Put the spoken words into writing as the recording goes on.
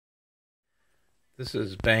This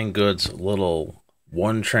is BangGood's little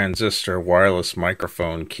one transistor wireless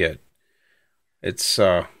microphone kit. It's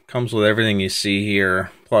comes with everything you see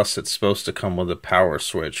here, plus it's supposed to come with a power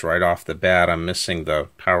switch. Right off the bat, I'm missing the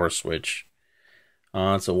power switch.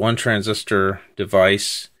 It's a one transistor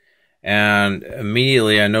device, and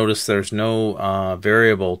immediately I noticed there's no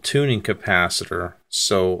variable tuning capacitor,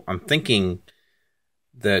 so I'm thinking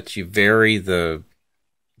that you vary the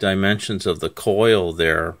dimensions of the coil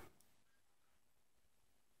there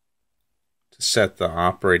to set the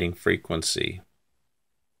operating frequency.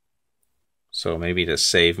 So maybe to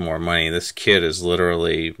save more money. This kit is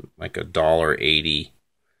literally like $1.80.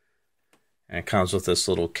 And it comes with this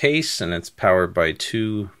little case, and it's powered by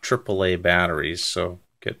two AAA batteries. So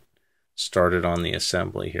get started on the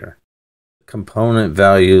assembly here. Component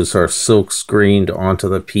values are silk screened onto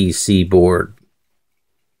the PC board,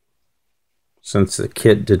 since the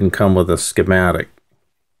kit didn't come with a schematic.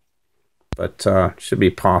 But should be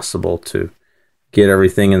possible to get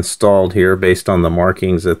everything installed here based on the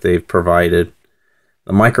markings that they've provided.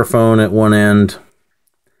 The microphone at one end,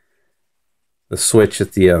 the switch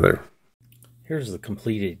at the other. Here's the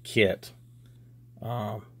completed kit.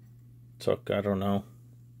 Took, I don't know,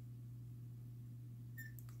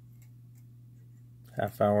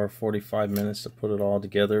 half hour, 45 minutes to put it all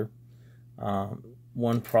together.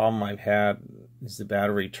 One problem I've had is the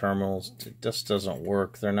battery terminals. It just doesn't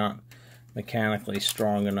work. They're not mechanically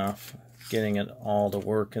strong enough. Getting it all to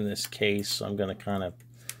work in this case, so I'm going to kind of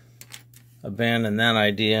abandon that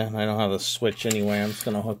idea. I don't have a switch anyway. I'm just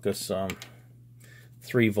going to hook this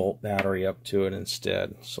 3-volt battery up to it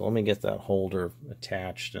instead. So let me get that holder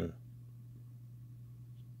attached and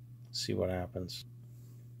see what happens.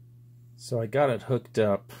 So I got it hooked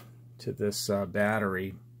up to this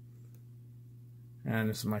battery, and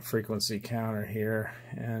this is my frequency counter here,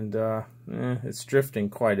 and it's drifting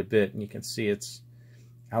quite a bit, and you can see it's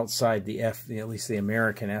outside the at least the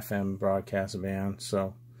American FM broadcast band.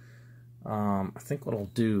 So I think what I'll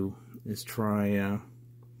do is try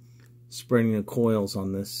spreading the coils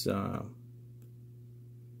on this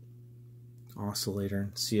oscillator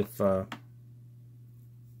and see if well,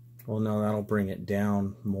 no, that'll bring it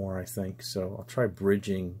down more, I think. So I'll try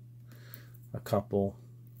bridging a couple,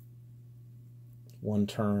 one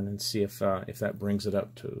turn, and see if that brings it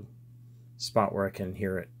up to a spot where I can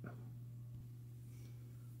hear it.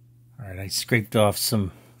 Alright, I scraped off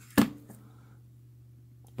some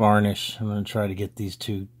varnish. I'm going to try to get these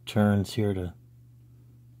two turns here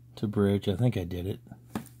to bridge. I think I did it.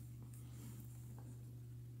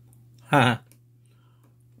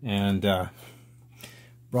 And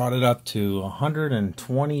brought it up to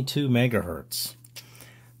 122 megahertz.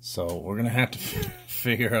 So we're going to have to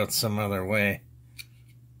figure out some other way.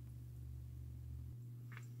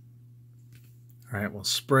 Alright, well,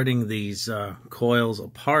 spreading these coils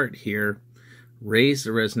apart here, raise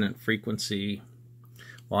the resonant frequency.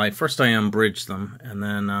 Well, first I unbridged them, and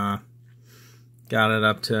then got it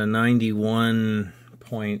up to 91.8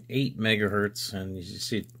 megahertz, and you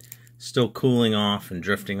see it still cooling off and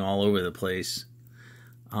drifting all over the place.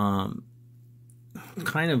 Kind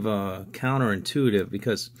of counterintuitive,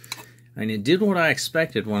 because I mean, it did what I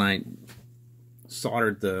expected when I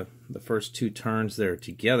soldered the first two turns there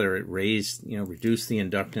together. It raised, reduced the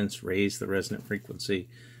inductance, raised the resonant frequency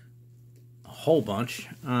a whole bunch,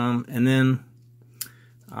 and then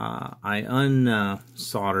I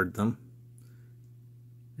unsoldered them,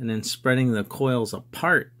 and then spreading the coils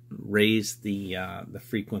apart raised the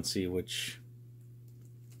frequency, which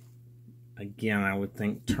again I would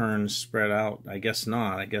think turns spread out. I guess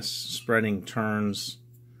not. I guess spreading turns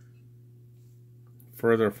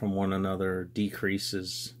further from one another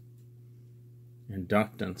decreases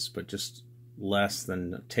inductance, but just less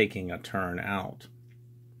than taking a turn out.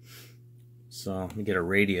 So let me get a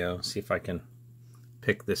radio, see if I can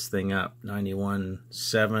pick this thing up.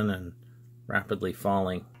 91.7 and rapidly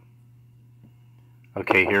falling.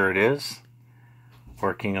 Okay, here it is.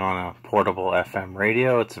 Working on a portable FM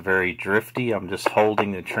radio. It's very drifty. I'm just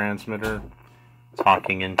holding the transmitter,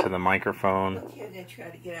 talking into the microphone. Okay, I'm going to try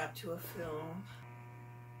to get out to a film.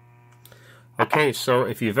 Okay, so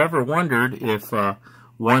if you've ever wondered if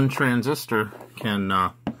one transistor can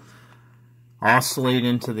oscillate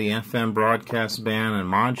into the FM broadcast band and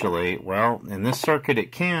modulate, well, in this circuit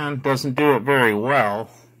it can. Doesn't do it very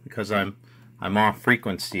well because I'm off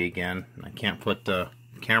frequency again. I can't put the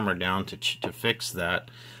camera down to fix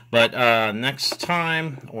that. But next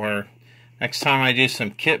time I do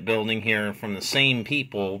some kit building here from the same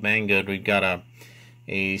people, BangGood, we've got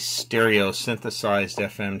a stereo synthesized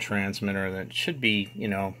FM transmitter that should be,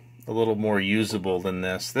 a little more usable than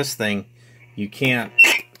this. This thing, you can't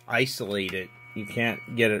isolate it you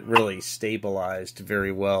can't get it really stabilized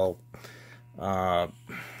very well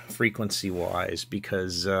frequency-wise,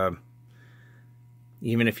 because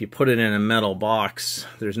even if you put it in a metal box,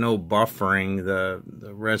 there's no buffering. The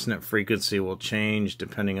resonant frequency will change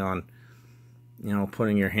depending on, you know,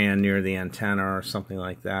 putting your hand near the antenna or something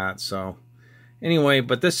like that. So anyway,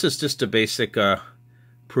 but this is just a basic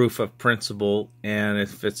proof of principle, and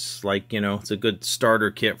if it's like, you know, it's a good starter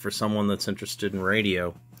kit for someone that's interested in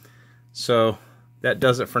radio. So that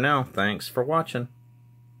does it for now. Thanks for watching.